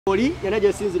oli yana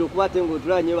je sinziro kuwate ngo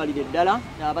tulanye balide ddala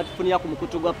abatufunira ku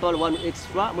mukutu gwa Power 1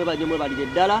 Extra mwe balide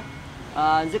ddala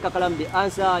nze kakalamde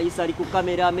answer isa ali ku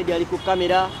kamera media ali ku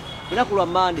kamera Lunaku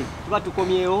Monday tuba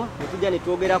tukomyewo netujja ne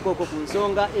twogerako ku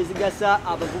nsonga ezigasa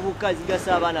abavubuka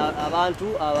ezigasa abantu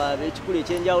ab'ekikulu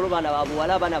ekyenjawulo bana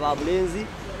babuwala bana babulenzi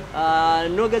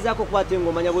nogezaako kukwata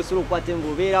engomanya bw'osobola okukwata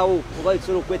eng'obeerawo oba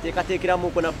osobola okweteekateekeramu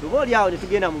uko naffe oba oli awo ne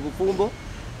tugenda mu bufumbo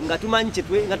nga tumanyi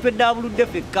nga tweddabuludde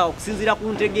ffekka okusinziira ku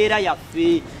ntegeera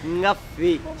yaffe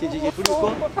ngaffe kyekyo kye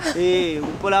tuliko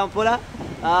mpolampola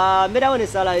mbeerawo ne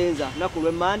Sala Henza lunaku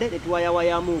lw'Emmande ne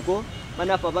tuwayawayamuuko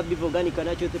Manafa Babivo Organic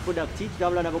Natural Product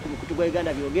tutambula nabo ku mukutu gwa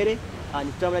Uganda byogere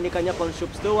tutambula ne Kanya Pawn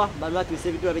Shop Store bantu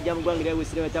twise bitu abejja mu gwanga lyawe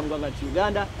sire batamu gwanga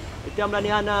Uganda tutambula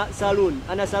ne Ana Saloon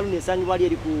esangibwa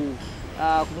ali ku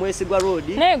Mwesigwa Road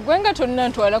ne gwenga tonna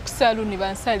ntwala ku saloon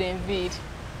bansala enviiri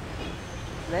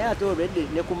naye ate already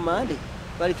ne ku Mande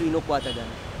bali tulina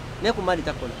okwatagana ne ku Mande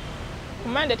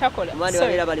takola Mande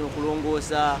balera bali mu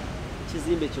kulongoosa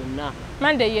kizimbe kyonna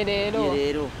Mande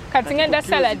yereero kati ngenda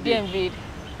sala ddi enviiri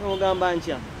ogamba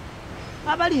ntya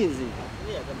abalinzi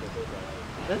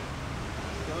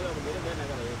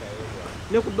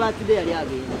ne ku birthday yali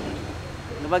agenda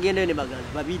nga bagendayo ne baganda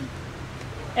babiri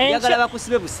njagala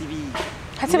bakusibe busibi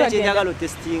kati njagala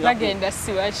otestinga bagenda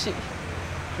siwaki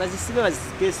bazisibe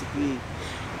bazikesi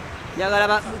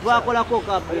njagala twakolako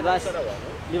kabe basi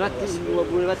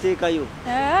ne bateekayo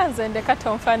nze ndeka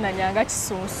tonfaananya nga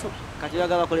kisunsu kati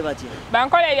bagala bakole batya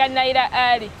bankola erya Naira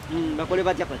Ali bakole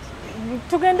batya kati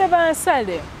tugende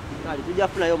bansale kali tujja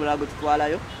kufunayo omulago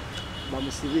tutwalayo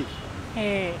bamusibe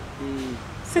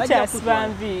sikyasiba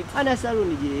nviiri Ana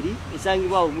Saloon gyeri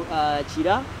esangibwa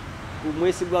Kira ku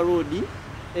Mwesigwa Road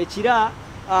ekira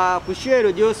ku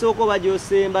shero gyosooka oba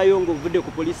gyosembayo ng'ovudde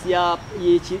ku polisi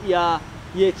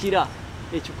y'ekira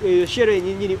eyo shero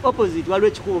enyinyini opposite waliwo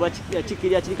ekikubo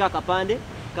kikirya kiriko akapande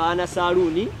ka Ana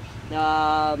Saloon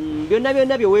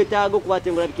byonna bye weetaaga okukwata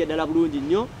engolabikira ddala bulungi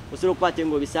nnyo osobola okukwata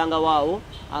eng'obisanga waawo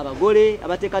abagole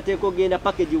abateekateeka ogenda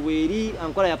package weeri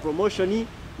Ankwana ya promotion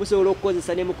musobola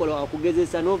okukozesa ne mukola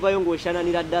okugezesa n'ovaayo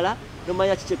ng'oshananira ddala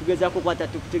nomanya kiki tugezaako okukwata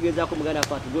tukutegeezaako muganda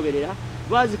waffe atugoberera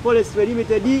Lwazi Forestry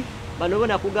Limited bano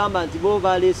bona kugamba nti bo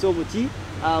baleese omuti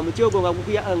muti ogwo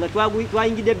nga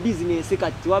twayingidde bizinensi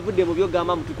kati twavudde mu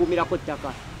byogamba mutukuumirako ttaka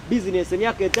bizinensi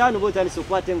emyaka 5 botandise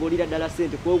okukwata ng'olira ddala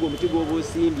ssente ku ogwo omuti gw'oba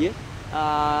osimbye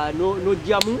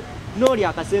n'ojjamu n'oli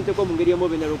akasente ko mu ngeri emu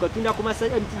obendala okatunda ku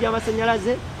emiti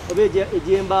gy'amasannyalaze oba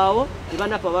egy'embaawo ne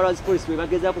bannaffe abalwazi polisi bwe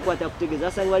bagezaako okukwata kutegeeza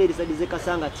asangibwa leeri sadize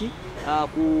Kasangati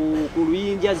ku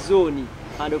Luyinja zone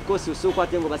and of course osobola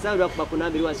okukwata ng'obasanga lwakuba ku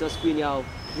nambiri wansi wa screen awo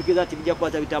tutegeeza nti bijja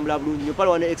kukwata bitambula bulungi nnyo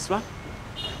Power 1 Extra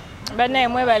bannaye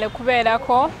mwebale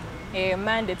kubeerako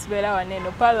Monday tubeera wano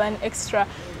eno Power 1 Extra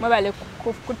mwebale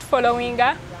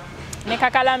kutufollowinga ne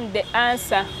kakalamde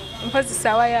answer mpozi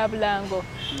sawa ya Bulango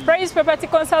Praise Property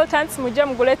Consultants mujja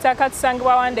mugule ttaka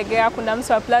tusangibwa Wandegera ku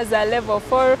Namuswa Plaza level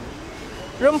 4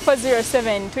 room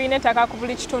 407 tuyina ettaka ku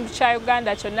buli kitundu kya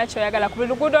Uganda kyonna kyoyagala ku buli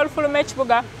luguudo olufuluma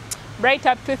ekibuga Bright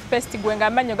Up Toothpaste gwenga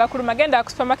amanyo gakuluma genda ku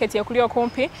supermarket ekuli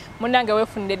okumpi munnange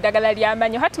weefunira eddagala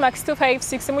ly'amanyo Hatmax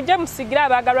 256 mujja musigira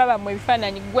abaagalwa bammwe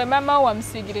ebifaananyi gwe maama wo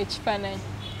wamusigira ekifaananyi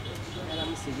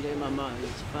musigira maama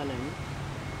ekifaananyi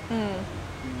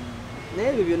naye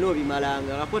ebyo byonna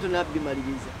obimalanga kapoto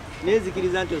nabbimaliriza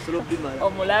nezikiriza nti osobola obbimala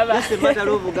omulaba ese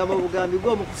matala obugamba obugambi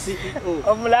gw'omu CEO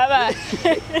omulaba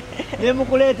ne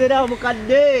mukuleetera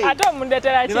omukadde ate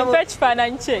omundeetera kintu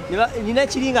ekifaananyi kye nina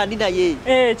kiri nga ndi naye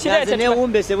kireete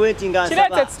newumbese bwenti nga nsaba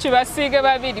kireete tukibasiige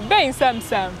babiri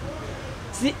beinsamusamu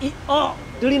CEO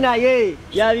tuli naye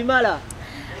yabimala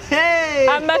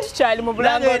amma tukyali mu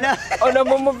Bulango ono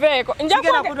mumuveeko nja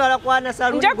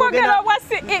kwogera obwa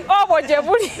CEO bwo gye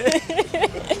buli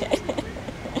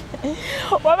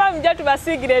waba mujja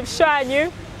tubasiigira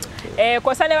ebishwanyi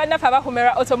kosa ne bannaffe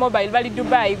abahumera automobile bali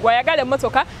Dubai gwayagala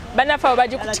emmotoka bannaffe abo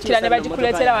bagikutikira ne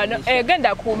bagikuleetera wano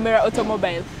genda ku Humera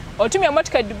automobile otumya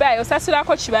emmotoka e Dubai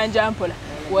osasulako kibanja mpola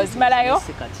wozimalayo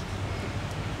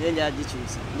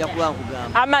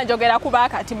ama njogera kuba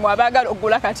kati mwabagala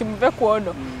ogula kati muve ku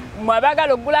ono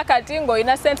mwabagala ogula kati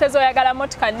ng'olina ssente z'oyagala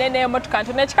mmotoka nnene emmotoka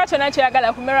ntono ekika kyonna kyoyagala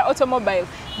Humera automobile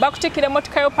bakutikira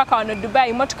emmotoka yo paka wano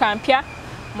Dubai mmotoka mpya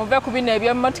muve ku bino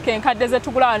eby'emmotoka enkadde ze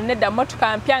tugula wano nedda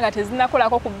mmotoka mpya nga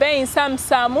tezinakolako ku bbeeyi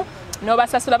nsamusamu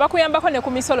n'obasasula bakuyambako ne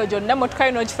ku misolo gyonna emmotoka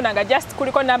yo n'ogifuna nga just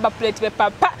kuliko number plate be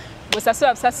papa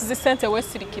bw'osasula busasuzi ssente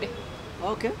weesirikire.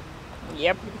 Okay.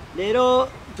 Yep. Leero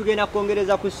tugenda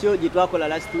kwongereza ku show gye twakola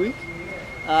last week.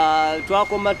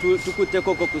 Twakoma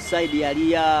tukutteko ku side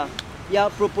yali ya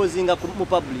proposinga mu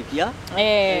public ya.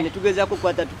 Ne tugezaako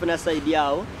kukwata tufuna side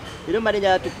yawo. Ero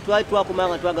manenya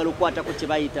twakumanga twagala okwata ku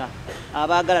kibayita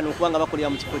abaagala n'okuwanga bakolera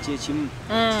mu kifo kyekimu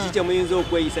kikye muyinza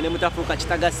okweyisa ne mutafuuka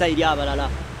kitagasa eri abalala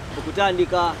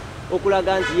okutandika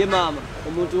okulaga nti ye maama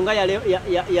omuntu nga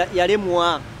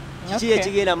yalemwa kiki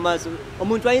ekigenda mu maaso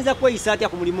omuntu ayinza kweyisa atya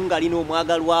ku mulimu ng'alina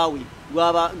omwagalwa we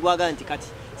gwaga nti kati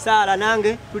Saara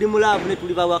nange tuli mu laavu ne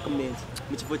tuli ba workmate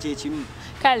mu kifo kyekimu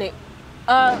kale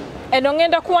eno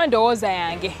ngenda kuwa ndowooza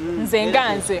yange nze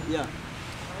nga nze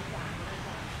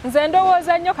nze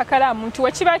ndowooza nnyo kakalamu nti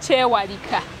wekiba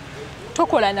kyewalika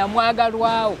tokola na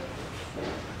mwagalwawo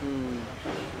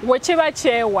wekiba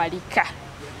kyewalika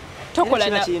tokola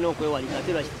na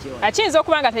kiyinza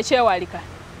okuba nga tekyewalika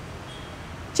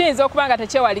kiyinza okuba nga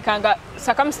tekyewalika nga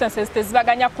circumstances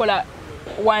tezibaganya kukola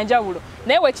wanjawulo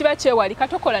naye wekiba kyewalika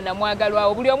tokola na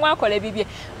mwagalwawo buli omu akola ebibye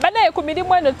banaye ku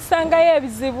mirimu eno tusangayo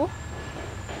ebizibu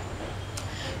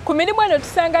ku mirimu eno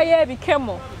tusangayo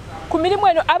ebikemo ku mirimu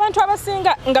eno abantu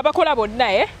abasinga nga bakola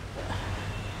bonna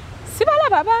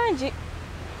sibalaba bangi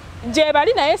gye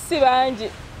bali naye si bangi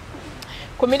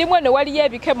ku mirimu eno waliyo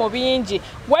ebikemo bingi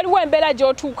waliwo embeera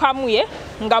gy'otuukamu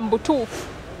nga mu butuufu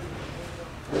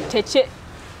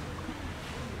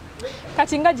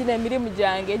kati nga gino emirimu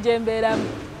gyange gye mbeeramu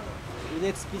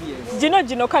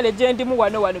gino kale gye ndimu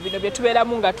wano bino bye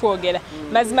tubeeramu nga twogera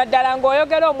mazima ddala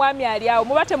ng'oyogera omwami ali awo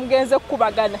muba temugenze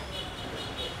kukubagana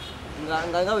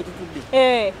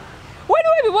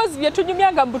waliwo ebibuuzi bye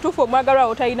tunyumya nga mu butuufu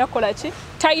omwagalwawo talina kukola ki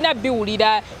talina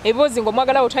biwulira ebibuuzi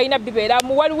ng'omwagalwawo talina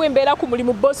bibeeramu waliwo embeera ku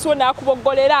mulimu bossi wo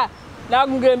n'akuboggolera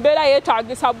ng'embeera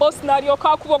yeetaagisa bossi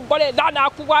n'alyoka akuboggolera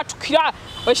n'akubwatukira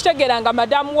okitegeera nga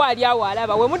madamu we ali awo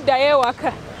alaba we muddayo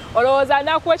ewaka olowooza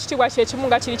n'akuwa ekitiibwa kyekimu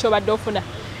nga kiri kyobadde ofuna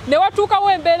ne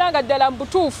watuukawo embeera nga ddala mu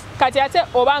butuufu kati ate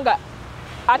obanga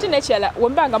ate n'ekirala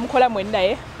wemba nga mukola mwenna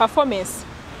performance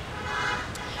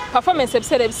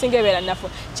ebiseera ebisinga ebeera nafu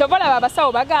kyova olaba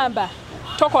abasawo bagamba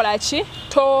tokola ki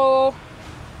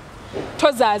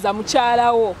tozaaza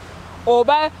mukyalawo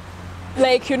oba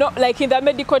like in the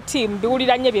medical team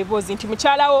biwulira nnyo ebibuuzi nti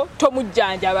mukyalawo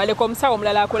tomujjanjaba leka omusawo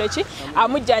omulala akole ki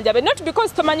amujjanjabe not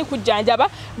because tomanyi kujjanjaba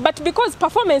but because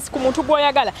performance ku muntu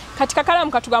gw'oyagala kati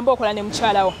kakalamu katugambe okola ne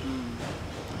mukyalawo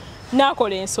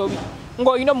n'akola ensobi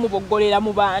ng'olina omuboggolera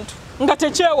mu bantu nga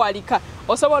tekyewalika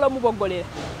osobola omuboggolera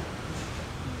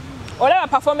olaba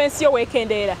performance yo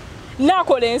weekendeera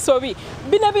n'akola ensobi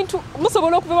bino ebintu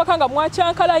musobola okuva ewaka nga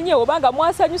mwakyankalanye oba nga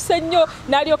mwasanyuse nnyo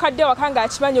n'alyoka adde ewaka nga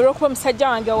akimanyi olw'okuba omusajja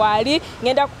wange waali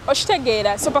ngenda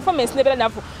okitegeera so performance nebeera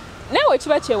navu naye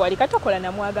wekiba kyewalika tokola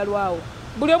na mwagalwawo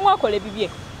buli omu akola ebibye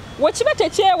wekiba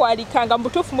tekyewalika nga mu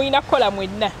butuufu mulina kukola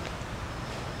mwenna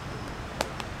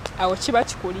awo kiba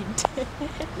kikulidde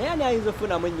naye ani ayinza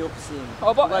ofunamu ennyo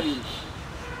okusinga babiri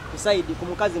kusaidi ku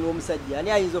mukazi n'omusajja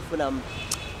ani ayinza ofunamu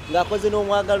ng'akoze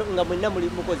n'omwagalo nga mwenna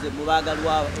mukoze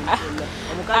mubaagalwawo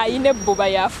ayina ebbuba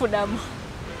yafunamu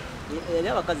ani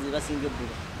abakazi basinga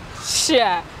ebbuba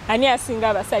sha ani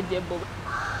asinga abasajja ebbuba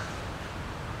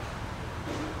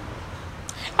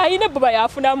ayina ebbuba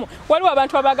yafunamu waliwo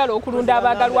abantu abaagala okulunda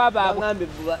abaagalwa baabwe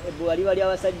ebbuba liba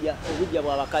ly'abasajja obujja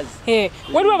bw'abakazi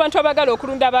waliwo abantu abaagala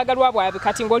okulunda abaagalwa bwabwe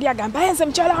kati ng'oli agamba nze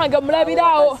mukyala wange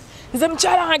mulabiraawo nze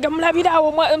mukyala wange mulabiraawo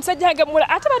omusajja wange mula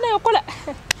ate banaye okola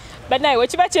banaye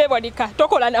wekiba kyewalika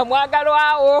tokola na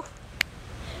mwagalwawo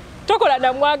tokola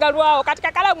na mwagalwawo kati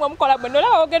kakalamu omukola mwenna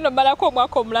olaba ogenda omalako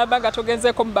omwaka omulamba nga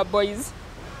togenzeeko mu baboys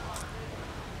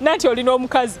nanti olina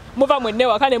omukazi muva mwenna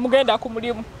ewaka ne mugenda ku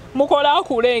mulimu mukola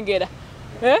akulengera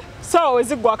sawa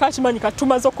weziggwako akimanyi kati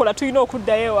tumaze okukola tulina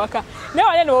okuddayo ewaka naye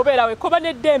wale newobeera wekoba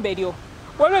n'eddembe lyo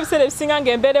waliwo ebiseera ebisinga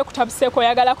ng'embeera ekutabuseeko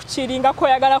oyagala kukiringako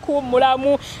oyagala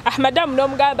kuwummulamu madamu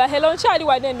n'omugamba hello nkyali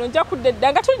wano eno nja kudda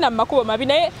edda nga tulina mu makubo mabi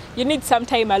naye you need some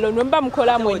time alone wemba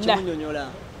mukola mwenna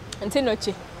ntino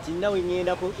ki kinnawe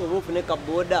ngenda oba ofune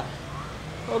kabooda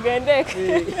ogende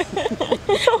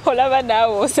olaba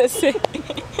naawe osese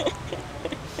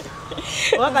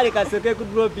wakale kaseke ku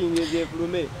dropping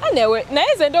ezefulume anewe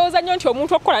naye nze ndowooza nnyo nti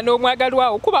omuntu okukola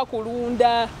n'omwagalwawo kuba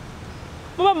kulunda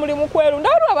muba mulimu kwerunda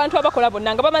waliwo abantu abakola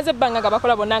bonna nga bamaze ebbanga nga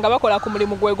bakola bonna nga bakola ku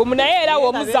mulimu gwe gumu naye era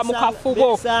womuzza mu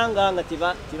kafubo besanga nga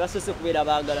tebasose kubeera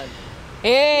baagalana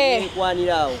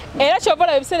nkwaniraawo era kyova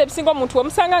olaba ebiseera ebisinga omuntu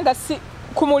omusanga nga si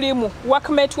ku mulimu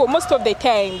workmate wo most of the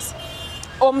times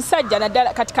omusajja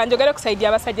naddala kati kanjogere ku saidi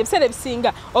y'abasajja ebiseera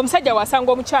ebisinga omusajja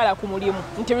wasanga omukyala ku mulimu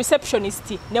nti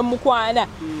receptionist ne mukwana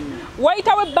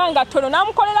wayitawo ebbanga ttono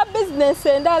n'amukolera bizinesi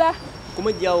endala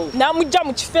kumujjawo n'amujja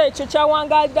mu kifo ekyo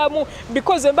kyawangaazamu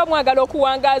because emba mwagala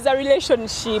okuwangaaza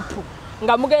relationship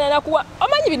nga mugenda nakuwa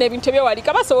omanyi bino ebintu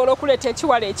ebyewalika basobola okuleeta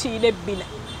ekiwala ekiyina ebbina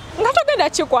nga togenda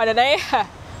kikwana naye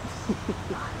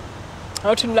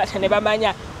otunula ne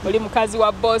bamanya oli mukazi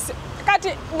wa bosi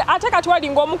ate kati wali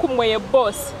ng'omu ku mmwe ye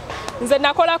boss nze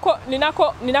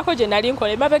ninako gye nali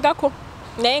nkola emabegako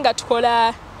naye nga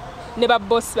tukola ne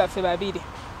babbosi baffe babiri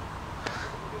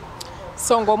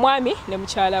so ng'omwami ne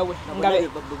mukyala we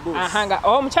nga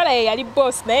omukyala ye yali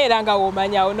boss naye era nga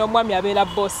woomanyawo n'omwami abeera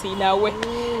bossi nawe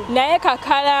naye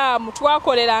kakalaamu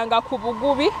twakoleranga ku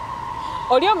bugubi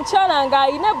oli omukyala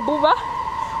ng'ayina ebbuba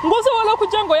ng'osobola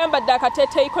okujja ng'oyambadde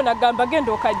akateeteeyiko nagamba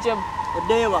genda okajjemu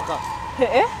oddeyo waka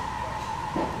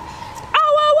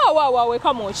awaawaawe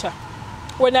kamwoca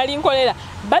we nali nkolera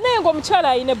banaye ng'omukyala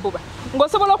ayina ebbuba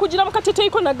ng'osobola okugira mu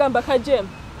kateeteeyiko nagamba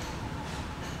kajjemu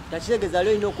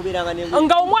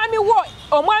nga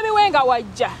omwami we nga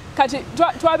wajja kati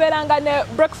twabeeranga ne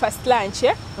breakfast lunch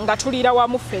nga tuliira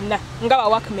wamu ffenna nga ba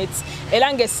workmates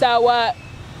era ng'essaawa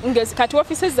kati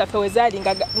offices zaffe we zaali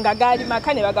nga gaali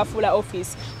maka ne bagafuula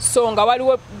office so nga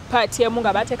waliwo paati emu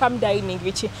nga bateekamu dining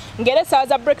biki ng'era essaawa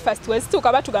za breakfast we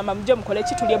zituuka batugamba mujje mukole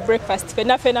ki tulye breakfast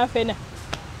fenna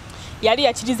yali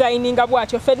yakidesigninga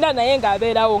bw'atyo ffenna naye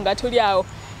ng'abeerawo nga tuli awo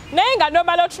naye nga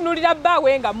nomala otunuulira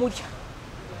bbaawe nga mulya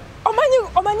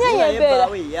omanyi yembeera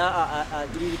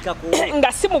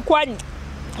nga si mukwanyi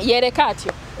yereka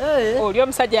atyo oli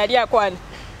omusajja yali akwana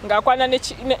ng'akwana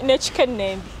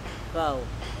n'ekikennembi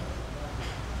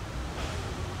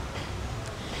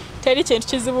teri kintu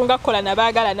kizibu nga kukola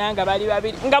nabaagala nanga bali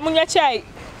babiri nga munywa kyayi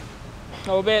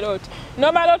obeera oti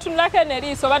nomala otunulako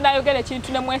eneriiso oba nayogera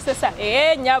ekintu ne mwesesa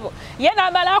nyabo ye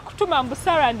naamala akutuma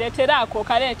mbusara ndeeteraako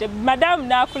kaleete madamu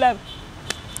n'akulaba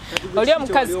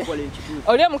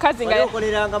oli omukazi nga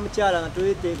okoleranga mukyala nga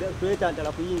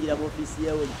twetantala kuyingira mu ofiisi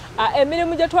yewe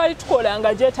emirimu gye twali tukola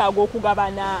nga gyetaaga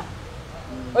okugabana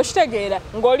okitegeera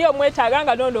ng'oli omwetaaga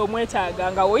nga noono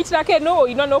omwetaaga nga oyitirako eno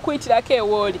olina n'okuyitirako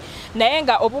ewooli naye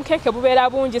nga obunkeeke bubeera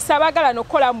bungi sabaagala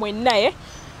n'okukola mwennaye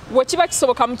wekiba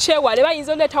kisoboka mukyewale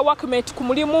bayinza oleeta workmate ku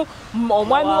mulimu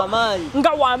omwami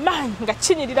nga w'amaanyi nga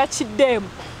kinyirira kiddeemu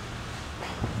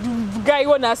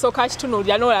gayiwo n'asooka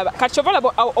akitunuulira n'olaba kati kyova olaba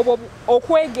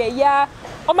okwegeya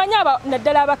omanyi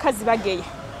naddala abakazi bageya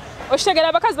okitegeera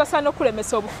abakazi basaana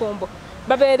okulemesa obufumbo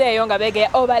babeereeyo nga beegeya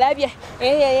obalabye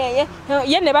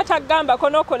ye ne batagambako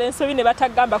n'okola ensobi ne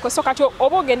batagambako so kati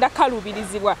oba ogenda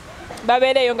kaluubirizibwa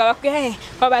babeereeyo nga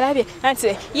obalabye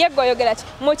anti yegwe oyogera ki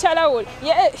mukyala wuli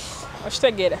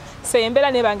okitegeera so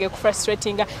embeera nebanga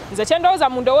ekufrustratinga nze kyendowooza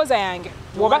mu ndowooza yange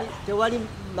tewali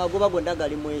magoba gonna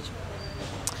galimu ekyo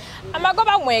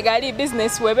amagoba mwegali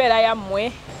bizinesi webeera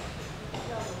yammwe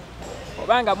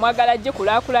obanga mwagala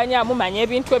gikulaakulanya mumanya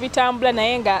ebintu ebitambula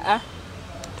naye nga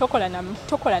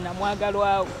tokola na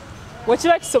mwagalwawo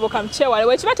wekiba kisoboka mukyewale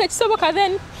wekiba tekisoboka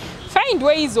then find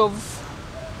ways of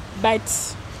but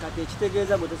kati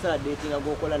ekitegeeza bwe tosala datinga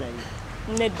gwokola naye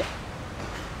nedda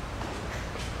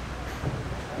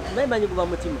nayimanyi guba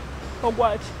mutima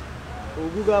ogwaki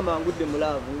ogugamba ngudde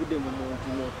mulaavu ngudde mu muntu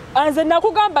anze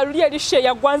nakugamba luli erishe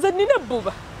yaggwa nze nina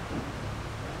ebbuba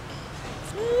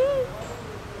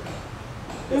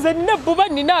nze nina ebbuba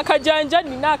nina akajanja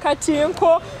nina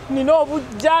akatinko nina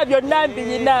obujja byonna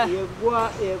mbiyina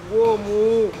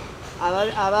egwomu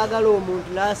abaagala omuntu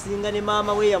n'asinga ne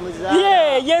maama we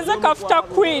yamuzaala yenze kafuta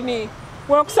queen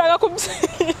wenkusanga ku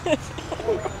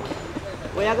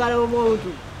oyagala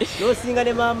omuntu n'osinga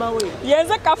ne maama we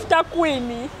yenze kafuta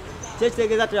queen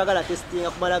kyekitegeeza toyagala testinga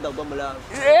kumala gagwa mulaavu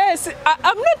yes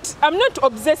I'm not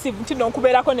obsessive nti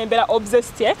n'okubeerako nembeera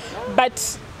obsessed but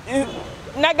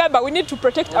nagamba we need to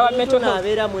protect our mental health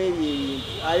abeeramu ebyo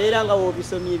ebintu abeera nga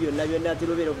woobisomye byonna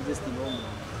terobeera obsessed n'omuntu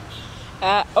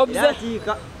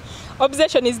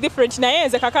obsession is different naye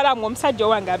nze kakalamu omusajja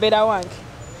wange abeera wange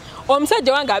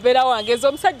ezo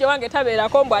omusajja wange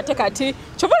tabeerako mbu ate kati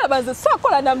kyobalaba nze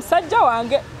saakola na musajja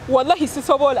wange wallahi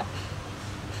sisobola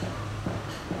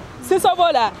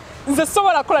nze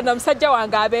sobola kukola na musajja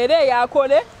wange abeere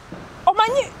eyakole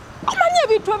omanyi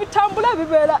ebintu ebitambula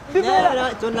bibeera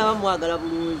tonaba mwagala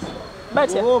bulungi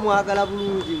oba omwagala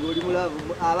bulungi ng'oli mulavu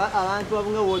abantu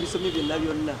abunga woobisomye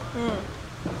byonna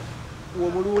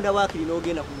omulunda waakiri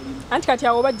n'ogenda ku mulimu anti kati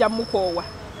awo bajja mukoowa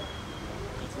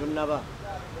onnaba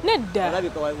nedda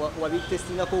alabika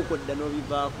wabitestingako okodda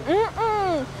n'obivaako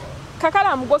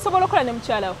kakalamu gwosobola okukola ne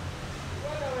mukyalawo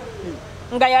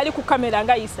nga yali ku kamera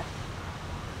nga Isa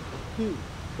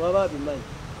waba bimanyi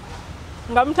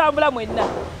nga mutambula mwenna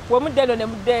wemudde eno ne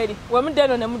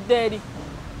mudde eri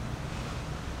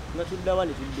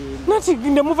nati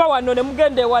ne muva wano ne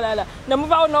mugenda ewalala ne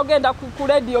muvaawo n'ogenda ku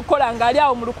lediyo kola ng'ali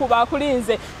awo mu lukuba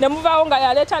akulinze ne muvaawo nga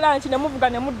yaleeta lanki ne muvuga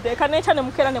ne mudde eka n'ekya ne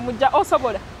mukeera ne mujja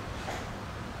osobola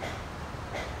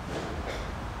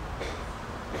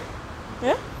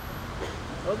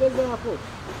ogezaako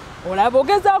olaba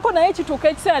ogezaako naye kituuka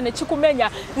ekiseera ne kikumenya.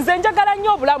 Nze njagala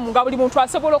nnyo obulamu nga buli muntu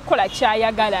asobola okukola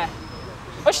ky'ayagala.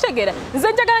 Okitegeera?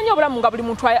 Nze njagala nnyo obulamu nga buli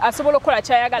muntu asobola okukola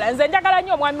ky'ayagala. Nze njagala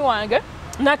nnyo omwami wange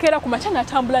nakeera ku makya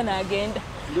n'atambula n'agenda.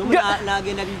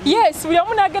 Yes, buli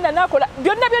omu n'agenda n'akola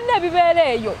byonna ebibeera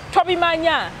eyo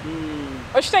tobimanya.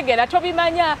 Okitegeera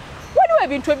tobimanya. Waliwo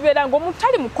ebintu ebibeera ng'omuntu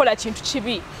tali mu kukola kintu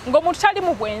kibi, ng'omuntu tali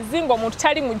mu bwenzi, ng'omuntu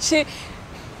tali mu ki.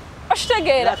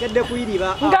 Okitegeera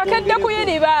ng'akedde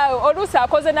kuyiriba oluusi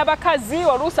akoze n'abakazi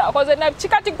oluusi akoze na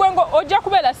kikati gwe ngo ojja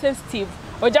kubeera sensitive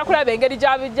ojja kulaba engeri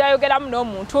gy'ayogeramu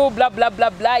n'omuntu bla bla bla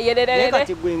bla yererere.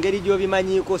 Kati gwe engeri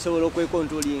gy'obimanyiiko osobola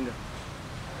okwekontrolinga.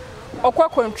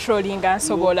 Okwekontrolinga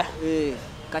nsobola.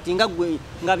 Kati nga gwe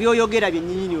nga by'oyogera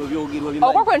byennyini obyogera obimanyi.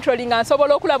 Okwekontrolinga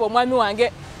nsobola okulaba omwami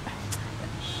wange.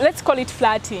 Let's call it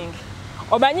flirting.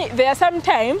 Omanyi there are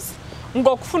sometimes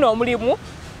ng'okufuna omulimu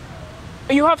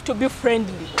you have to be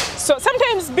friendly. So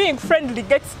sometimes being friendly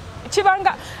gets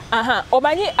chibanga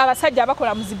omanyi abasajja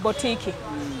abakola mu zibotiki.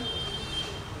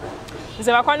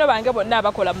 Nze bakwano bange bonna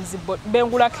abakola mu zibotiki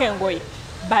bengulako engoye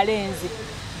balenzi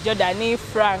Jordani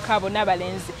Frank abo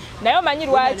n'abalenzi. Naye omanyi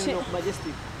lwaki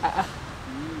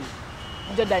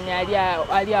Jordan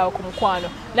ali awo ku mukwano.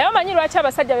 Naye omanyi lwaki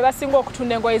abasajja be basinga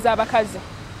okutunda engoye z'abakazi?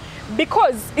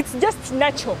 Because it's just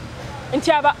natural.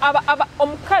 Nti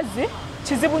omukazi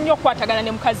kizibu nnyo okukwatagana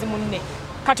ne mukazi munne.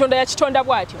 Katonda yakitonda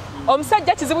bw'atyo.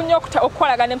 Omusajja kizibu nnyo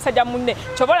okukolagana ne musajja munne.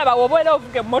 Ky'oba olaba bw'obeera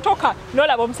ovuga emmotoka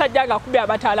n'olaba omusajja ng'akubye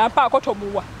abataala mpaako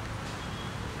tomuwa.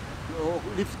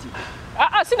 Lifti.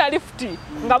 Sina lifti.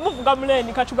 Nga muvuga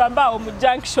muleni katugamba awo mu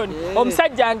junction.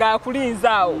 Omusajja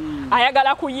ng'akulinza awo.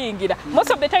 Ayagala kuyingira.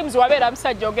 Most of the times wabeera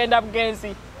musajja ogenda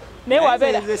bugenzi. Ne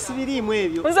wabeera. Nze sibiriimu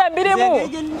ebyo. Nze mbirimu.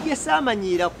 Nze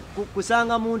saamanyiira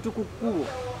kusanga muntu ku kkubo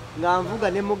nga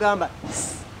nvuga ne mugamba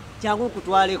kyangu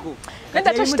kutwaleko.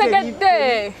 Nenda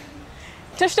toshitegedde.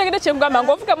 Toshitegedde kyemugamba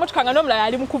ng'ovuga emmotoka nga n'omulala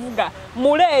ali mu kuvuga.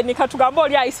 Muleni katugamba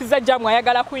oli ayisiza jamu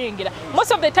ayagala kuyingira.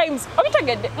 Most of the times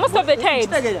obitegedde. Most of the times.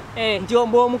 Nti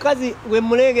omukazi we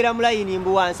mulengera mu layini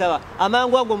mbu wansaba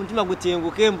amangu ago omutima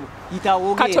gutenguke mbu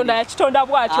yitawoge. Katonda yakitonda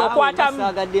bw'atyo okwatamu.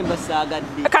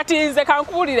 Mbasaagadde. Kati nze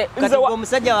kankubulire. Kati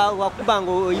omusajja wakuba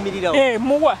ng'oyimirirawo.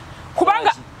 Muwa.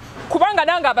 Kubanga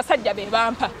nange abasajja be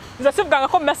bampa. Nze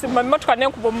sivugangako mu mmotoka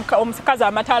n'enkuba omukazi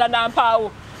amataala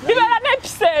n'ampaawo. Bibeera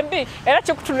n'episembi era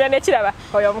kikutunula n'ekiraba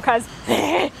oyo omukazi.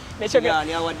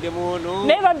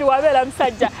 Naye bambi wabeera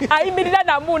musajja ayimirira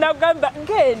namu n'agamba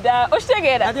ngenda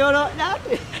okitegeera.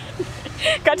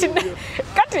 Kati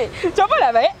ky'oba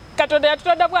olaba Katonda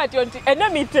yatutonda bw'atyo nti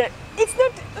enamite it's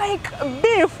not like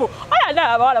beef. Oya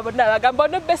n'abawala bonna bagamba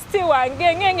ono bestie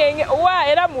wange ngenge wa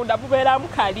era munda bubeeramu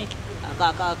kali.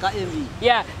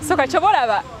 Yeah, so ky'oba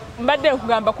olaba mbadde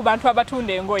nkugamba ku bantu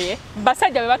abatunda engoye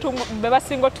basajja be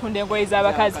basinga otunda engoye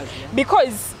z'abakazi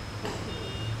because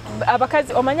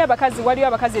abakazi omanya abakazi waliyo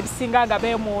abakazi ebisinga nga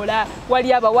beemoola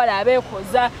waliyo abawala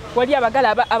abeekoza waliyo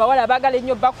abawala abaagala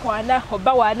ennyo bakwana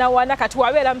oba waanawaana kati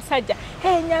wabeera musajja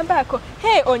nyambako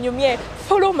onyumye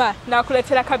fuluma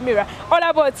n'akuleetera kamera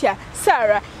olaba otya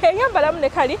Sarah yambalamu ne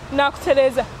kali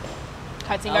n'akutereeza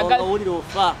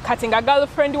kati nga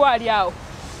girlfriend waali awo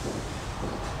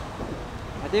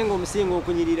ate ng'omusinga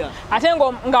okunyirira. Ate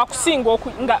ng'akusinga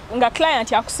nga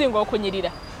client akusinga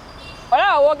okunyirira.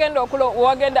 Olaba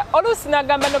wogenda oluusi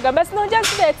n'agamba n'ogamba sinojja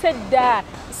zireete dda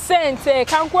ssente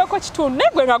kankuweko kitundu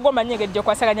naye gwe nga gw'omanyi engeri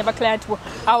gy'okwasaganya ba client bo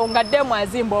awo nga ddemu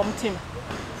azimba omutima.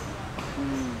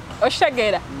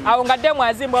 Okitegeera awo nga ddemu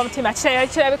azimba omutima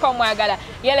kirabika omwagala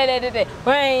yererere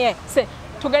se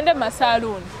tugende mu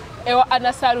masaaluuni ewa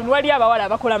anasaaluuni waliyo abawala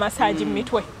abakola masaagi mu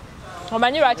mitwe.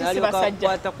 Omanyi lwaki si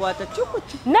basajja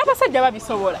n'abasajja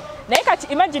babisobola naye kati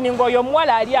imagine ng'oyo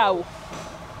omuwala ali awo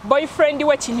boyfriend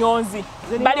we kinyonzi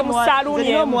bali mu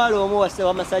saaluuni emu. Omuwala omu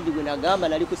w'amasaagi gwe nagamba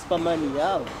nali ku supermani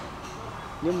yaawo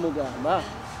ne mugamba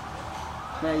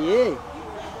naye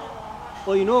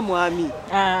oyina omwami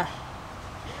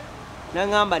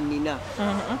nangamba nina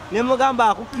ne mugamba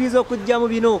akukkiriza okujja mu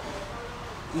bino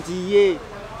nti ye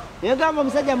naye gamba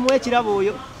omusajja muwe ekirabo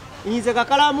oyo nyize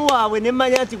kakalamu waabwe ne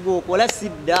mmanya nti gw'okola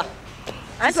sidda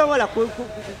kisobola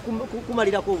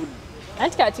kumalirako obudde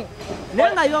anti kati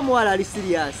naye nga y'omuwala ali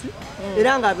siriyasi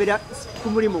era ng'abeera ku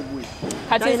mulimu gwe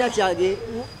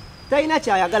talina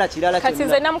kyayagala kirala kyonna. Kati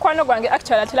nze namukwano gwange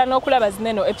actually atera n'okulaba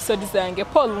zineno episode zange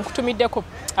Paul nkutumiddeko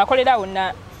akolera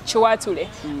wonna Kiwatule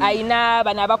ayina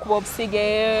bano abakuba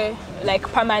obusige like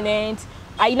permanent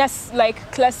ayina like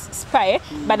class spy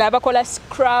bano abakola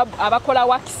scrub abakola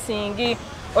waxing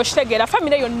okitegeera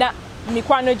famire yonna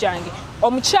mikwano gyange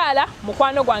omukyala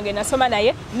mukwano gwange nasoma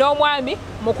naye n'omwami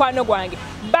mukwano gwange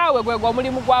baawe gwe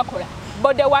omulimu gwakola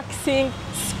body waxing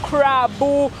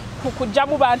scrub kujja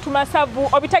mu bantu masavu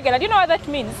obitegera. Do you know what that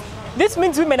means? This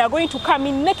means women are going to come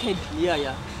in naked.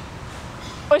 Yeah.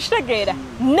 Okitegera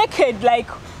naked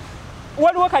like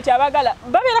waliwo kati abagala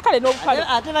babeera kale n'obutala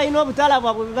ate balina obutala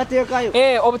bwabwe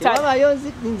bebateekayo obutala babayo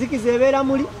nzikiza ebeera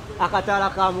muli akatala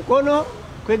ka mukono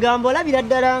kwegamba olabira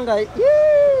ddala nga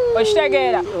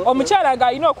okitegeera omukyala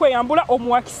ng'alina okweyambula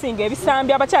omuwakisinga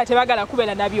ebisambi abakyala tebagala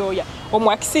kubeera nabyoya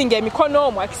omuwakisinga emikono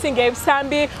omuwakisinga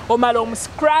ebisambi omala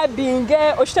omuscrubbing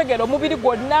okitegeera omubiri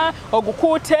gwonna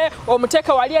ogukuute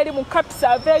omuteeke wali eri mu kapisa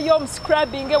aveeyo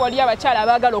omuscrubbing wali abakyala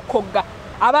abaagala okogga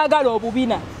abaagala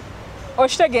obubina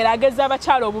okitegeera ageza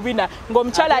abakyala obubina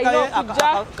ng'omukyala alina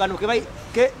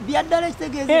okujja byaddala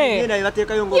ekitegeeza ebigenda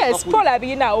bebateekayo yes pola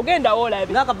biina ogenda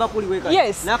woolabe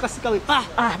yes n'akasikawe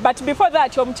but before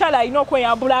that omukyala alina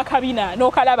okweyambula akabina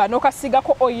n'okalaba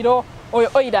n'okasigako oyiro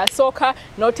oyiro asooka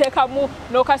n'oteekamu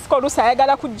n'okasika oluusi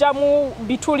ayagala kujjamu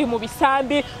bituli mu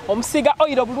bisambi omusiga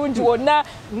oyiro bulungi wonna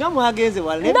nga mwagenze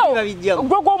wala n'ebiba bijjamu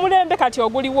gwe gw'omulembe kati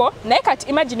oguliwo naye kati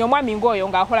imagine omwami ng'oyo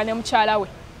ng'akola ne mukyala we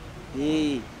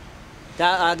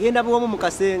agenda bwomu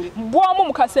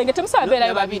mu kasenge temusaba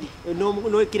beerayo babiri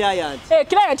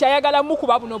client ayagala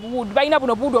mukuba buno buwudu balina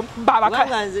buno buwudu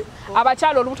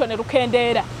abakyala olubuto ne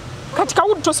lukendeera kati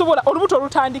kawudu tosobola olubuto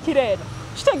olutandikira eno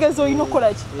kitegeeza olina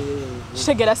okukola ki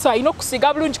kitegeera so alina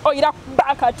okusiga bulungi oyira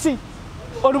bakati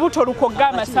olubuto lukogga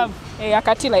amasavu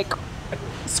akati like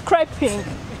scraping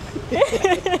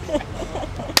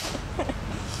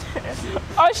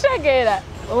okitegeera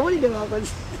owulire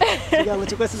bakozi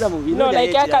no,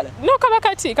 like no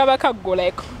kabakaggo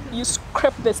like you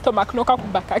scrape the stomach no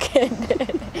kakuba kagende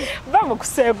bamu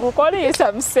kusegu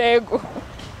kolisa msegu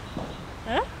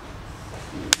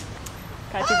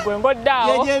kati gwengo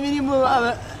dawo yeje mirimu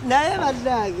naye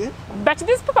badage but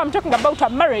these people I'm talking about are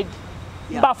married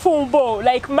bafumbo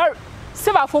like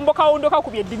se bafumbo kawondoka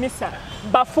kubye dimisa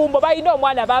bafumbo bayina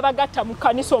omwana babagatta mu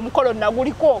kanisa omukolo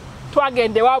naguliko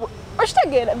twagende wabwe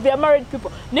okitegeera they are married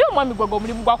people naye omwami gwe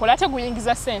omulimu gwakola ate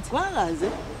guyingiza sente kwalanze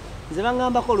nze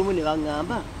bangambako olumu ne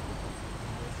bangamba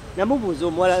namubuuza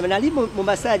omuwala nali mu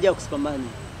masajja ku superman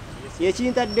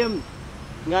yekintaddemu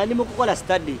nga ndi mu kukola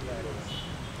study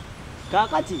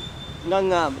kakati nga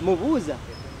ngamba mubuuza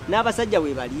n'abasajja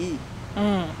webali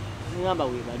ngamba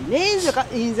webali naye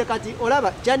nze kati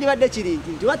olaba kyandibadde kiri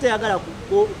nti watayagala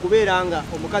kubeera nga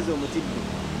omukazi omutidde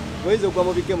oyinza okugwa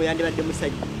mu bikemo yandibadde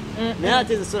musajja naye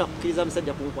ate zisobola kukkiriza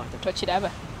omusajja kunkwata tokiraba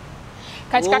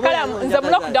kati kakala nze mu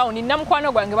lockdown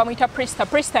namukwano gwange bamuyita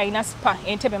Prista alina spa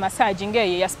entebe massage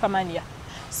ng'eyo ya Spamania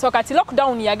so kati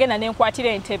lockdown yagenda nenkwatira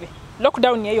entebe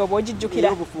lockdown eyo oba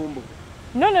ogijjukira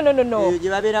no gye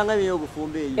babeeranga eyo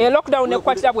obufumbo eyo lockdown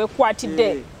ekwatira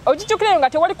bwekwatidde ogijjukira nga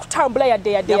tewali kutambula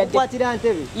yadde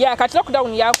ya kati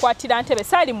lockdown yakwatira ntebe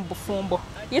saali mu bufumbo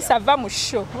yesava mu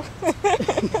show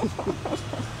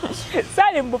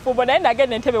sali mbufumbo naye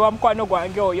nagenda entebe wa mukwano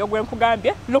gwange oyo gwe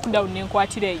nkugambye lockdown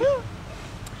nenkwatira eyo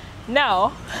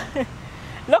now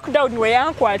lockdown we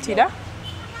yankwatira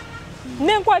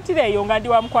nenkwatira eyo nga ndi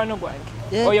wa mukwano gwange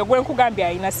oyo gwe nkugambye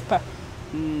alina spa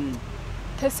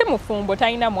tesi mufumbo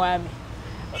talina mwami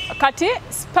kati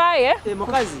spa ye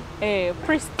mukazi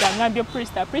Prista ngambye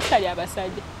Prista ali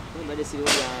abasajja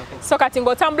so kati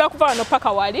ng'otambula kuva wano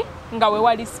paka wali nga we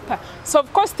wali spa so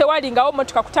of course tewali ngawo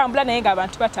motoka kutambula naye nga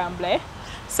abantu batambula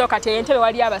so kati entebe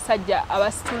wali abasajja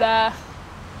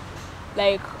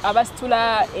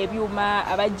abasitula ebyuma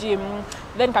aba gym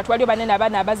then kati wali banene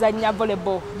abaana abazanya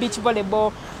beach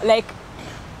volleyball like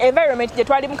environment gye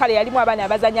twali mukale yalimu abaana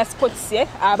abazanya sports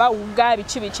abawuga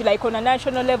biki like on a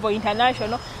national level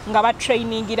international nga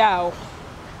batrainingira awo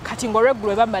kati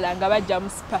ng'olweggulo bamala nga bajja mu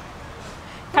spa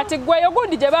kati gweyo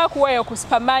gundi gye baakuweeyo ku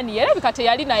Spamani era bikate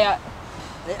yali naye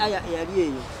yali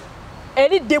eyo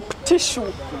eri deep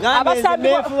tissue abasambi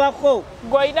bako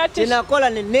goina tissue tenakola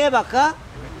nebaka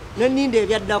n'enninde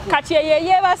ebyaddako kati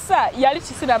yeebasa yali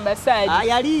kisina massage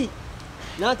yali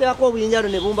n'ateekako obuyinjalo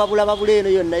ne bumba bulaba eno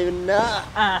yonna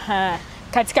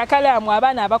kati kakalamu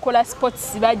abaana abakola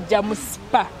sports bajja mu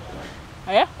spa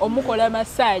omukola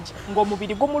massage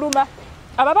ng'omubiri gumuluma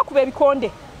abakuba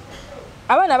ebikonde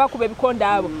abaana bakuba ebikonde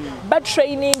abo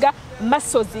batraininga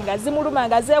muscles nga zimuluma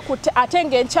nga zeekutte ate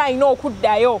ng'enkya alina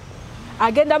okuddayo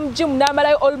agenda mu gym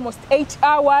n'amalayo almost 8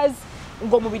 hours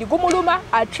ng'omubiri gumuluma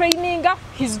atraininga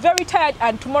he's very tired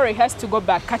and tomorrow he has to go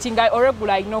back kati nga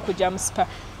oregula alina okujja mu spa.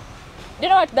 Do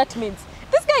you know what that means?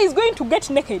 This guy is going to get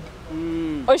naked.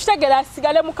 Oshitagera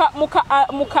asigale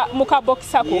muka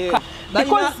boxa koka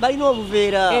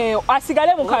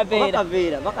asigale mukavera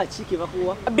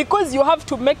because you have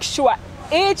to make sure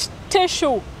each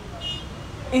tissue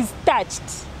is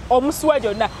touched omuswa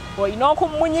jonna oyina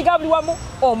okumunyiga buli wamu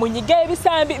omunyiga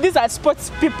ebisambi. These are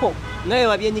sports people. Naye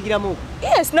wabyenyigiramu?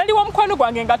 Yes, naliwo mukwano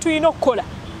gwange nga tulina okukola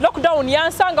lockdown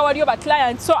yansanga waliyo ba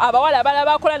clients, so abawala abalala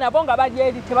bakola nabo nga bali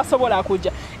eri tebasobola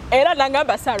kujja. Era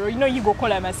nangamba Saro, you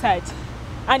kola massage.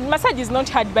 And massage is not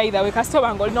hard by the way, kasito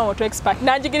bango olina omuntu expert.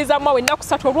 Nanjigiriza mwawe ennaku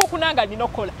 3 olw'okunanga nina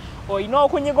okukola. Oyina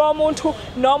okunyiga omuntu,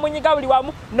 n'omunyiga buli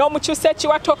wamu, n'omukyusa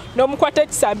ekiwato, n'omukwata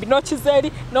ekisambi,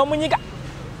 n'okizeeri, n'omunyiga.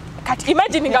 Kati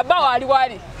imagine nga bba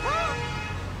wali.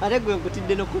 Ate gwe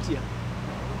nkutidde n'okutya.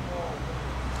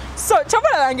 So,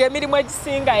 kyobalanga emirimu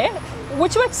egisinga,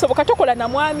 wekiba kisoboka tokola na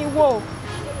mwami wo.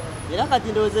 Era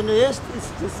kati ndowooza no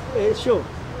show.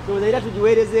 Era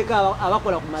tugiweerezeeko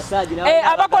abakola ku massage.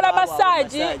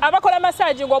 Abakola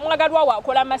massage ng'omwagalwa wo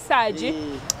akola massage.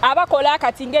 Abakola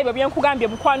kati ng'ebyo byenkugambye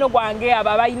mukwano gwange abo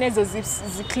abalina ezo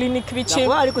zi clinic biki.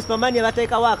 Ali ku Superman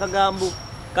bateekawo akagambo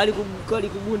kali ku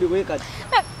gundi bwe kati.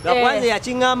 Gakwanze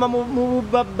yakiŋŋamba mu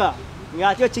babba.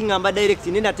 Ng'atyo kiŋŋamba direct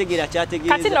ne nategeera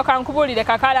kyategeeza. Kati nno kankubuulire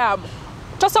kakalaamu.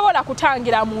 Tosobola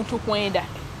kutangira muntu kwenda.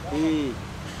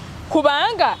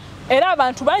 Kubanga era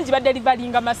abantu bangi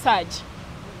badelivalinga massage.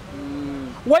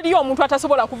 Waliyo omuntu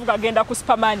atasobola kuvuga genda ku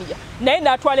Supermania naye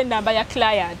n'atwala ennamba ya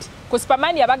client. Ku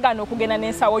Supermania bagana okugenda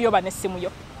n'ensawo yo banessimu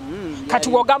yo. Kati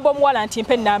wogamba omuwala nti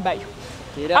mpe ennamba yo.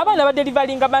 Abaana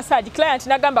badelivalinga massage client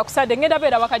nagamba kusade ngenda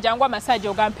beera wakajangwa massage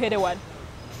ogampere wano.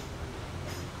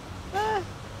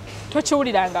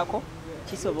 Tokiwulirangako?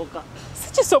 Kisoboka.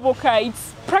 Si kisoboka,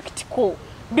 it's practical.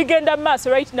 Bigenda maaso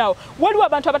right now. Waliwo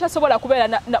abantu abatasobola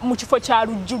kubeera mu kifo kya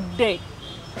lujjudde.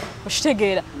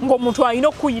 Oshitegeera ng'omuntu alina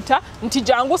okuyita nti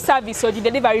jangu service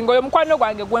ogidelivery ng'oyo mukwano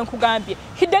gwange gwe nkugambye.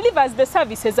 He delivers the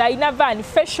services, alina van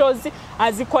facials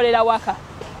azikolera waka.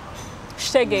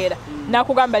 Oshitegeera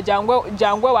nakugamba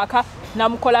jangwe waka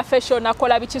namukola facial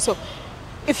nakola bikiso.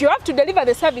 If you have to deliver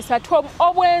the service at home,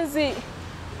 obwenzi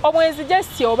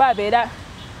just oba abeera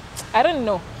I don't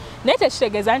know. Naye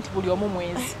tekitegeeza nti buli omu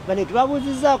mwezi. Bane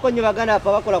tubabuuzizaako nnyo baganda baffe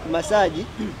abakola ku massage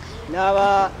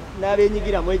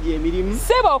n'abenyigira egyo emirimu.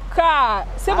 Seboka.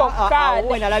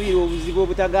 Wowe nalabira obuzibu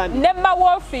obutagambye. Ne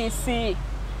mawoofiisi.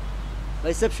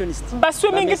 Receptionist. Ba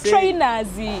swimming trainers.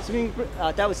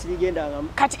 Atawe sirigendangamu.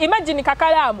 Kati imagine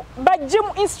kakalaamu. Ba gym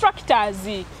instructors.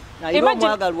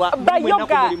 Imagine ba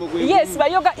yoga. Yes, ba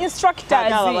yoga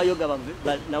instructors. Ba yoga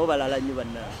nabo balala nnyo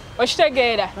banna.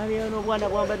 Oshitegeera. Baliyo n'obwana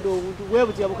bwambadde obuntu bwe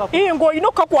butya bukako. Ng'olina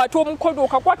okakwata omukono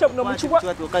okakwata buno mu kiwa.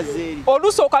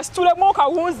 Oluusi okasitulemu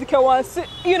okawunzike wansi.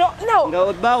 Now.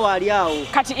 Nga bba waali awo.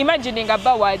 Kati imagine nga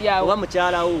bba waali awo. Oba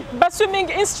mukyalawo. Ba swimming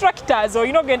instructors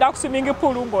olina ogenda ku swimming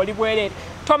pool ng'oli bwereere.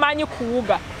 Tomanyi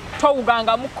kuwuga.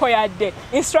 Towuganga mukko yadde.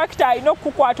 Instructor alina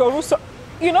okukukwata oluusi.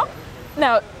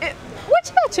 Now.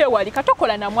 Wekiba kyewali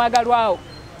katokola na mwagalwawo.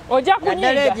 Ojja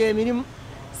kunyiga. Naddala egyo emirimu.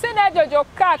 Sinajjo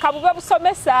gyokka kabube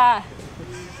busomesa.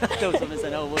 Busomesa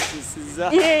nawo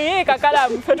bosusiza.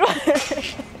 Kakalamu.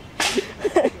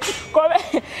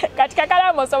 Kati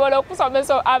kakalamu osobola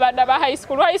okusomesa abaana ba high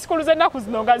school. High school z'ennaku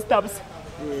zino nga zitabuse.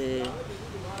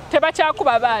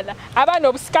 Tebakyakuba abaana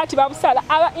obusikaati babusala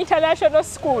aba international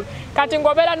school. Kati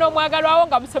ng'obeera n'omwagalwawo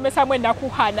nga musomesamu ennaku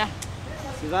 4.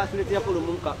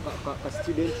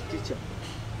 Student teacher.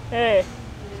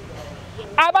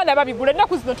 Abaana babigula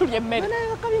ennaku zino tulya emmere.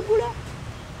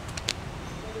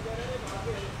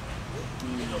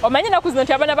 Omanyi ennaku zino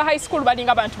nti abaana ba high school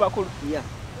balinga abantu bakulu.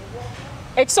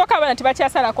 Ekisooka abaana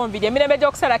tebakyasalako nviri. Emirembe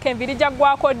gy'okusalako enviri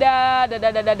gyaggwako da.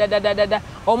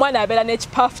 Omwana abeera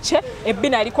n'ekipaafu kye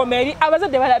ebbina alikoma eri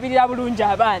abazadde balabirira bulungi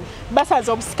abaana.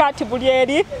 Basaza obusikaati buli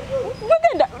eri.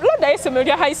 Nogenda loddayo essomero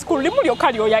lya high school limu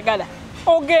lyokka ly'oyagala.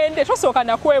 Ogende tosooka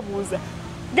nakwebuuza.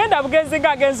 Genda bugenzi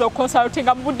ng'agenza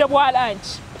okukonsalutinga mu budde bwa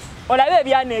lunch. Olabe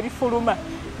ebyana ebifuluma.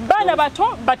 Baana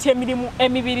bato batya emirimu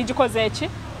emibiri gikoze eki?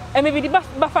 Emibiri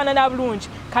bafaanana bulungi.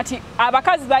 Kati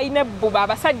abakazi balina ebbuba,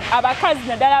 abakazi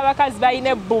naddala abakazi balina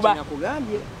ebbuba.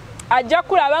 Ajja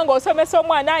kulaba ng'osomesa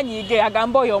omwana anyiige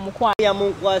agamba oyo omukwano.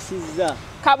 Yamunkwasizza.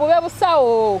 Kabube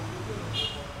busawo.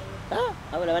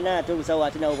 Abana banana atobusawo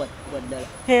ate nawo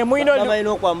waddala.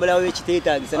 Muyino okwambulawo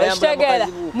ekiteetaagisa naye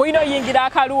muyino oyingira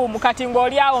akaluumu kati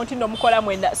ng'oli awo nti nomukola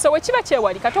mwenda. So wekiba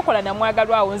kyewali katokola na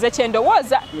mwagalwawo nze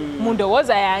kyendowooza mu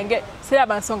ndowooza yange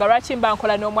siraba nsonga lwaki mba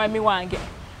nkola n'omwami wange.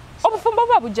 Obufumbo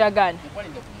buba bujagaana.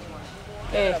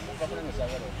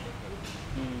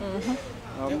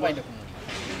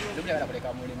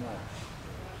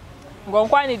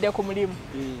 Ng'onkwanidde ku mulimu.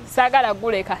 Saagala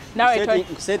guleka. Nawe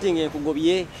setting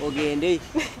ekugobye ogende.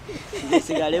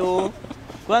 Ngesigalewo.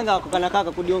 Kubanga ako kana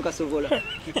kaka kudyo nkasobola.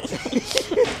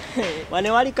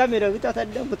 Wane wali kamera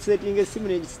bitatadde mu setting esimu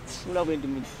ne sula bwe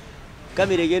ndi.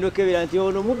 Kamera egendo kebera nti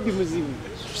ono mubbi muzibu.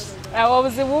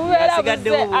 Obuzibu bubeera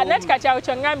buzze anati kati awo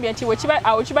kyongambye nti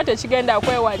awo kiba tekigenda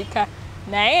okwewalika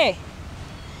naye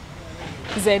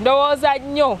nze ndowooza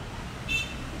nnyo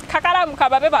kakalamu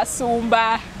kababe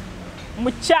basumba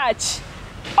mu church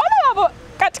olabo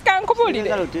kati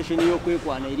kankubulire rotation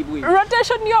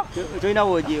yo tolina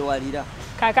wogyewalira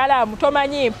kakalamu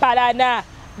tomanyi mpalana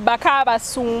baka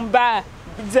basumba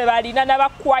ze balina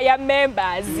n'abakwaya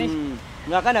members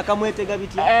ngakana kamwetega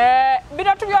bitya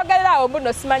bino tubyogererawo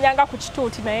mbuno simanyanga ku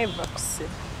kituuti naye vakuse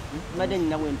mbadde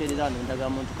nina bwempereza wano ndaga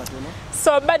muntu katono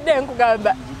so mbadde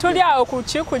nkugamba tuli awo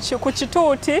ku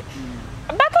kituuti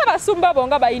baka basumba bo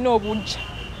nga balina obujja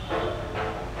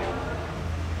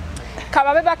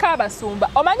kababe baka basumba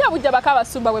omanyi obujja baka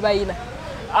basumba bwe balina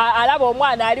alaba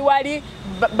omwana ali wali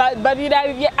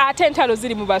babirabye ate entalo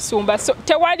ziri mu basumba so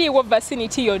tewaliiwo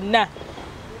vicinity yonna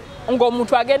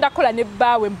ng'omuntu agenda kola ne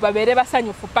bbaawe babeere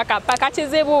basanyufu paka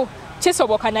kizibu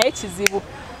kisoboka naye kizibu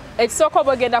ekisooka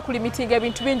oba ogenda kulimitinga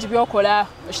ebintu bingi byokola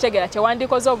okitegeera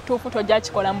kyewandikoze obutuufu tojja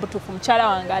kikola mu butuufu mukyala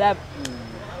wange alaba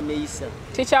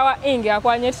tikyawa ingi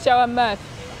akwanye tikyawa maaki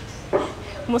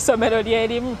mu ssomero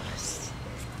lyerimu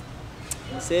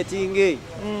musetinge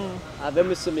ave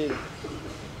mu ssomero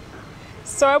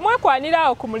so mwekwanira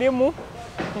awo ku mulimu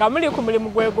nga muli ku mulimu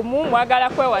gwe gumu mwagala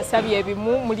kwewasa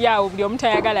byebimu muli awo buli omu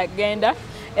tayagala kgenda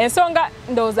ensonga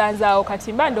ndowooza nzaawo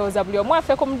katimba ndowooza buli omu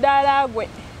afe ku mudaala gwe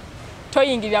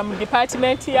toyingirira mu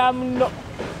dipatimenti ya muno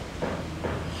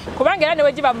kubanga era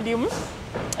newe giba mulimu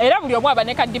era buli omu aba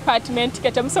ne ka dipatimenti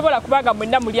ke temusobola kubanga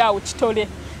mwenna muli awo kitole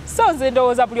so nze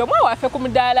ndowooza buli omu afe ku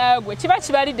mudaala gwe kiba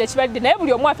kibalidde naye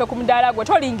buli omu afe ku mudaala gwe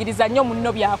tolingiriza nnyo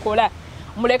munno byakola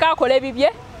muleke akole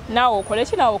ebibye naawe okole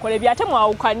ki naawe okole ebyo ate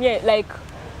mwawukanye like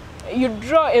you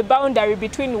draw a boundary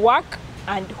between work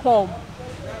and home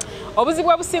obuzibu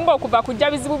obusinga okuva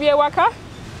kujja bizibu byewaka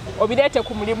obireete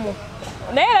ku mulimu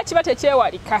naye era kiba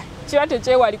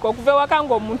tekyewalika okuva ewaka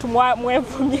ng'omuntu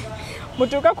mwevumye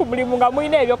mutuuke ku mulimu nga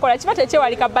mulina ebyokola kiba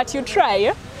tekyewalika but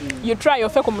you try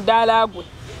ofe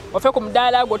ku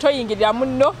mudaala gwe toyingirira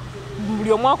munno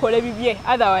buli omu akola ebibye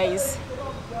otherwise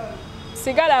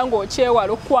sigala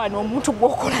ng'okyewala okwana omuntu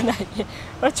gwokola naye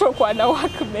lwaki okwana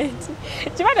workmate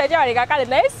kiba tekyewalika kale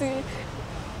naye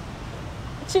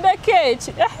kireke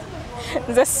eki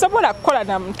nze sisobola kukola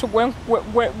na muntu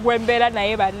gwembeera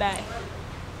naye bannaye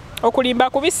okulimba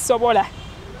kubi sisobola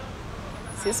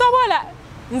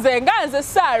nze nga nze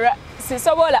Sarah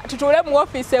sisobola tutuule mu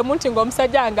ofiisi emu nti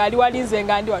ng'omusajja nga ali wali nze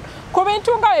nga ndi wano ku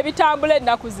bintu nga bwe bitambula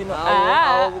ennaku zino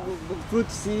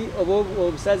fruitsi oba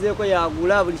obusazeeko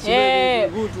yagula buli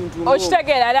kimu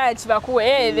okitegeera era nti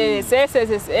bakuwe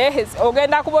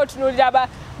ogenda kuba otunuulira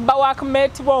ba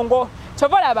workmate bongo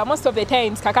kyova olaba most of the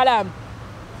times kakalamu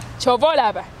kyova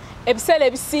olaba ebiseera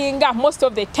ebisinga most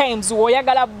of the times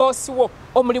woyagala boss wo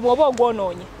omulimu oba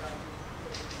ogwonoonye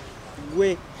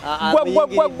gwe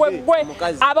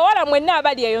abawala mwenna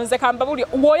abali eyo nze kambabulya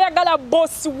woyagala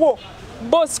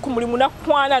boss ku mulimu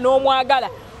nakwana n'omwagala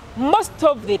most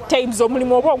of the times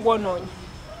omulimu oba ogwonoonye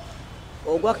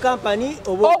ogwa kampani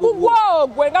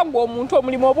ogugwe nga gw'omuntu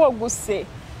omulimu oba ogusse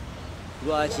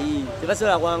lwaki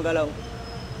tebasobola kwangalawo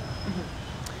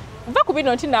va ku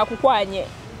bino nti naakukwanye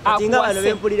bano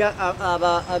bempulira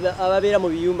ababeera mu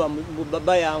biyumba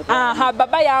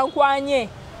baba yankwanye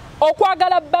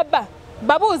okwagala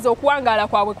babuuza okuwangaala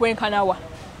kwabwe kwenkanawa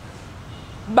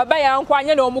baba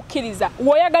yankwanye n'omukkiriza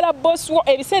woyagala bosi wo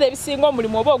ebiseera ebisinga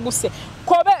omulimu oba ogusse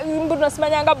kobe mbuno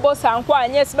simanyanga bosi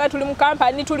ankwanye siba tuli mu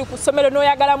kampani tuli ku ssomero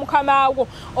n'oyagala mukamaawo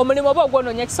omulimu oba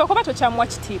ogwononya ekisooka oba tokyamuwa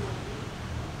kitiibwa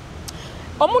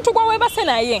omuntu gwe weebase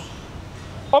naye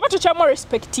oba tokyamuwa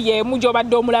respect yeemu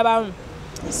gy'obadde omulabamu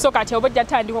so kati oba ojja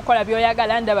tandika okukola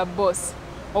by'oyagala ndaba bosi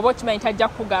oba okimanyi tajja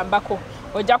kukugambako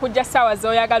ojja kujja ssaawa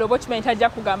z'oyagala oba okimanyi tajja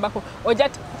kugambako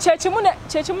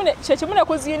kyekimune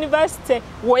ku university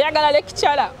w'oyagala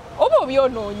lekikyala oba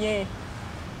obyonoonye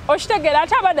okitegeera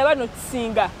ate abaana bano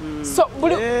tusinga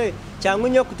kyangu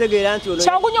nnyo okutegeera nti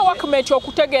kyangu nnyo workmate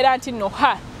okutegeera nti no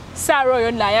Sarah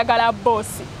oyo naayagala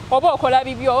boosi oba okola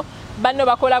bibyo banno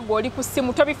bakola gw'oli ku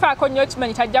ssimu tobifaako nnyo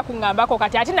okimanyi tajja kungambako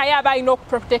kati ate naye aba alina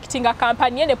okuprotectinga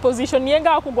kampani ye ne position ye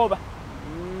ng'akugoba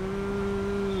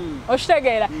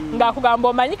okitegeera ng'akugamba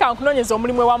omanyi kankunoonyeza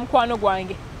omulimu ewa mukwano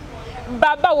gwange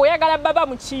baba woyagala baba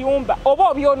mu kiyumba oba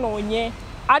obyonoonye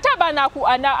ate aba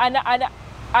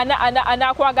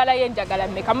anakwagalayo enjagala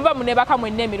mmeka muba munebaka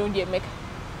mwenna emirundi emeka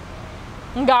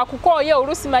ng'akukooye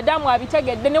oluusi madamu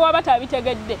abitegedde ne waba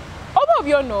tabitegedde oba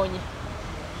obyonoonye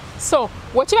so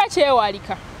wekiba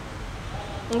kyewalika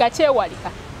nga kyewalika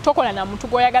tokola na muntu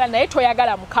gw'oyagala naye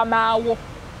toyagala mukamaawo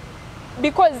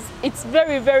because it's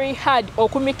very very hard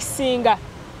okumixinga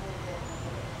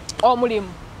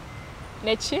omulimu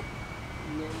Nechi?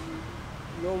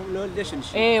 No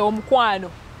relationship. Omukwano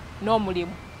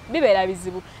n'omulimu. Bibeera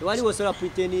bizibu. Wali osobola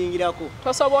pretendingirako.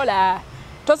 Tosobola.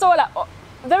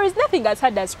 There is nothing as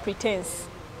hard as pretense.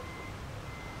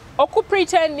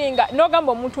 Okupretendinga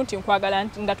n'ogamba omuntu nti nkwagala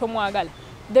nga tomwagala.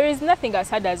 There is nothing as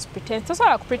hard as pretense.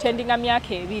 Tosobola kupretendinga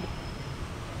myaka 2.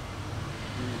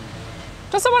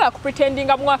 Tosobola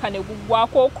kupretendinga mwaka ne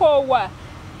gugwako okoowa.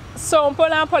 So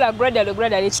mpola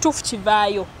gradually ekituufu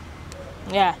kivaayo.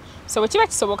 Yeah. So kiba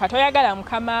kisoboka toyagala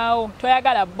mukamaawo,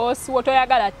 toyagala boss wo,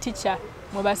 toyagala teacher,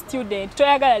 muba student,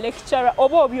 toyagala lecturer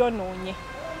oba obyonoonye.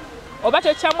 Oba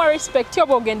tokyamwa respect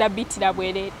oba ogenda bitira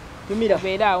bwerere. Tumira.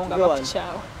 Beeraawo nga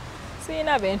bakukyawa.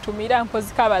 Siina bentumira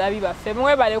mpozika abalabi baffe.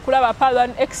 Mwebale kulaba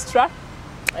Palan Extra.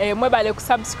 Mwebale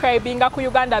kusubscribinga ku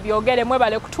Uganda byogere,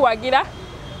 mwebale kutuwagira.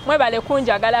 Mwebale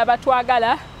kunjagala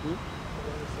abatwagala.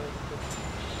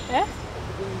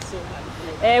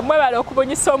 Mwebale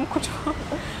okubunyisa omukutu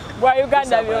gwa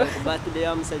Uganda byo. Birthday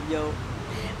ya musajjawo.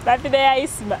 Birthday ya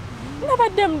Isma.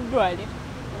 Nabadde mu ddwaliro.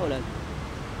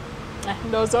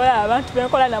 Ndowooza olaba abantu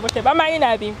benkola nabo tebamanyi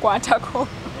nabinkwatako.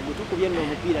 Tukubye nno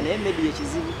omupiira naye maybe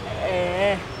ekizibu.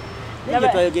 Naye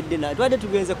twayogedde naye twadde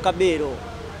tugenze ku Kabeero.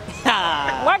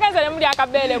 Mwagenze ne muli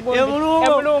akabeere gundi.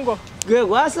 Emulungo. Gwe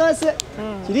gwasoose.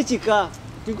 Kiri kika.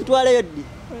 Tukutwaleyo ddi.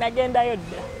 Nagendayo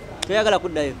dda. Toyagala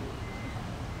kuddayo.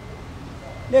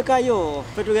 Lekayo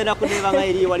ffe tugenda kuneba nga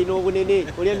eri wali n'obunene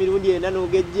oli emirundi 4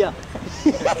 n'ogejja.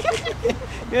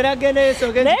 Neragenda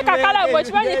esooge. Naye kakala gwe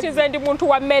kimanyi kize ndi muntu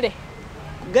wa mmere.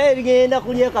 Gaeri genda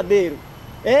kulya Kabeero.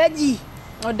 Eji.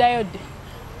 Oddayo dde.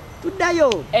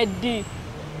 Tuddayo. Eddi.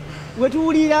 We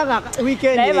tuwulira nga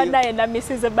weekend. Naye bannaye na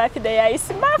Mrs. Birthday ya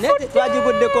Isma futi.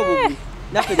 Twagiguddeko bubi.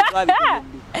 Naffe twabigudde.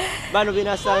 Bano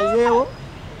benasanzeewo.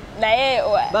 Naye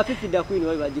ba 50 Queen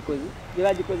wali bagikoze. Bye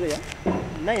bagikoze ya.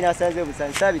 Naye nasanzeewo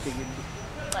busanzi sabitegedde.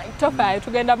 Tofa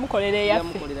tugenda mukolera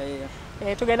yaffe.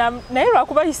 Tugenda naye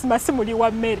lwakuba Isma si muli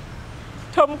wa mmere.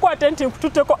 Tomukwate nti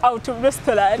nkututeko out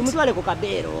restaurant. Tumutwale ku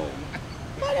Kabeero.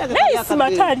 Naye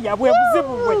Isma talya bwe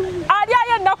buzibu bwe.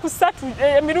 Alyayo ennaku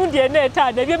 3 emirundi 4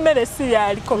 5 ebyemmere si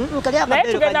yaliko.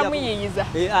 Naye tugenda muyiyiza.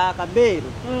 Kabeero.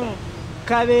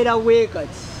 Kabeera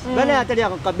weekati. Bana yatalya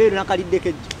ku Kabeero nakaliddeko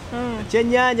ejjo.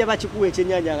 Kyennyanja bakikuwa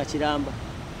ekyennyanja nga kiramba.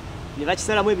 Ne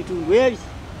bakisalamu ebitundu ebyo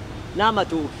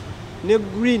n'amatooke ne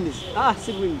greens.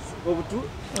 Si greens.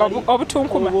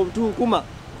 Obutunkuma. Obutunkuma.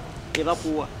 Ne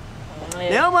bakuwa.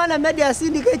 Naye omwana Medi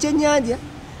asindika ekyennyanja.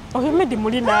 Oyo Medi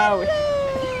muli naawe.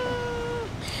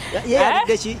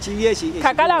 Yeyalidde kibi eki.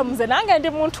 Kakala nze nange ndi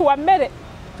muntu wa mmere.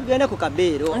 Tugenda ku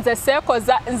Kabeero. Nze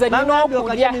seekoza nze nina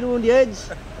okulya. Emirundi egi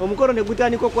omukolo ne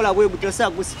gutandika okola bwe gutosa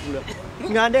gusitula.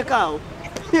 Nga ndekaawo.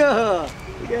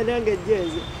 Tugenda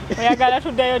ng'ejjenze. Oyagala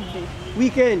tuddeyo ddi?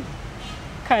 Weekend.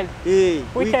 Kale.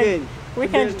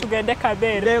 Weekend tugende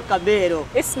Kabeero. Tuddeyo Kabeero.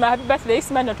 Isma happy birthday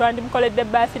Isma no twandimukoledde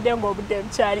birthday ng'obudde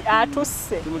mukyali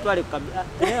atusse. Tumutwale ku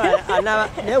Kabeero.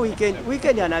 Ne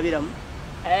weekend anaabiramu.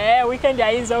 Weekend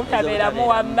ayinza obutabeeramu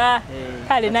wamma.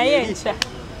 Kale naye enkya.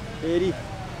 Eri.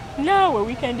 Naawe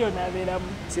weekend onaabeeramu.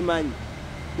 Simanyi.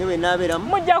 Ne bwe naabeeramu.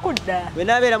 Mujja kudda. Bwe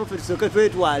naabeeramu ffe tusooke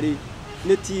twetwale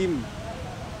ne ttiimu.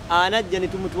 Anajja ne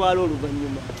tumutwala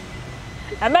oluvannyuma.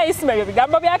 Ama Isma byo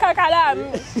bigambo bya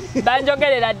Kakalamu.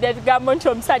 Banjogerera dde ebigambo nti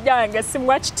omusajja wange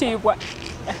simwa kitiibwa.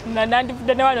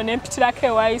 Nandivudde ne wano ne mpitirako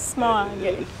ewa Isma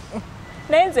wange.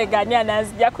 Naye nze gani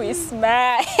ananzija ku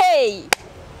Isma. Hey!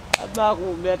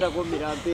 Abakumbe atakumira mpe.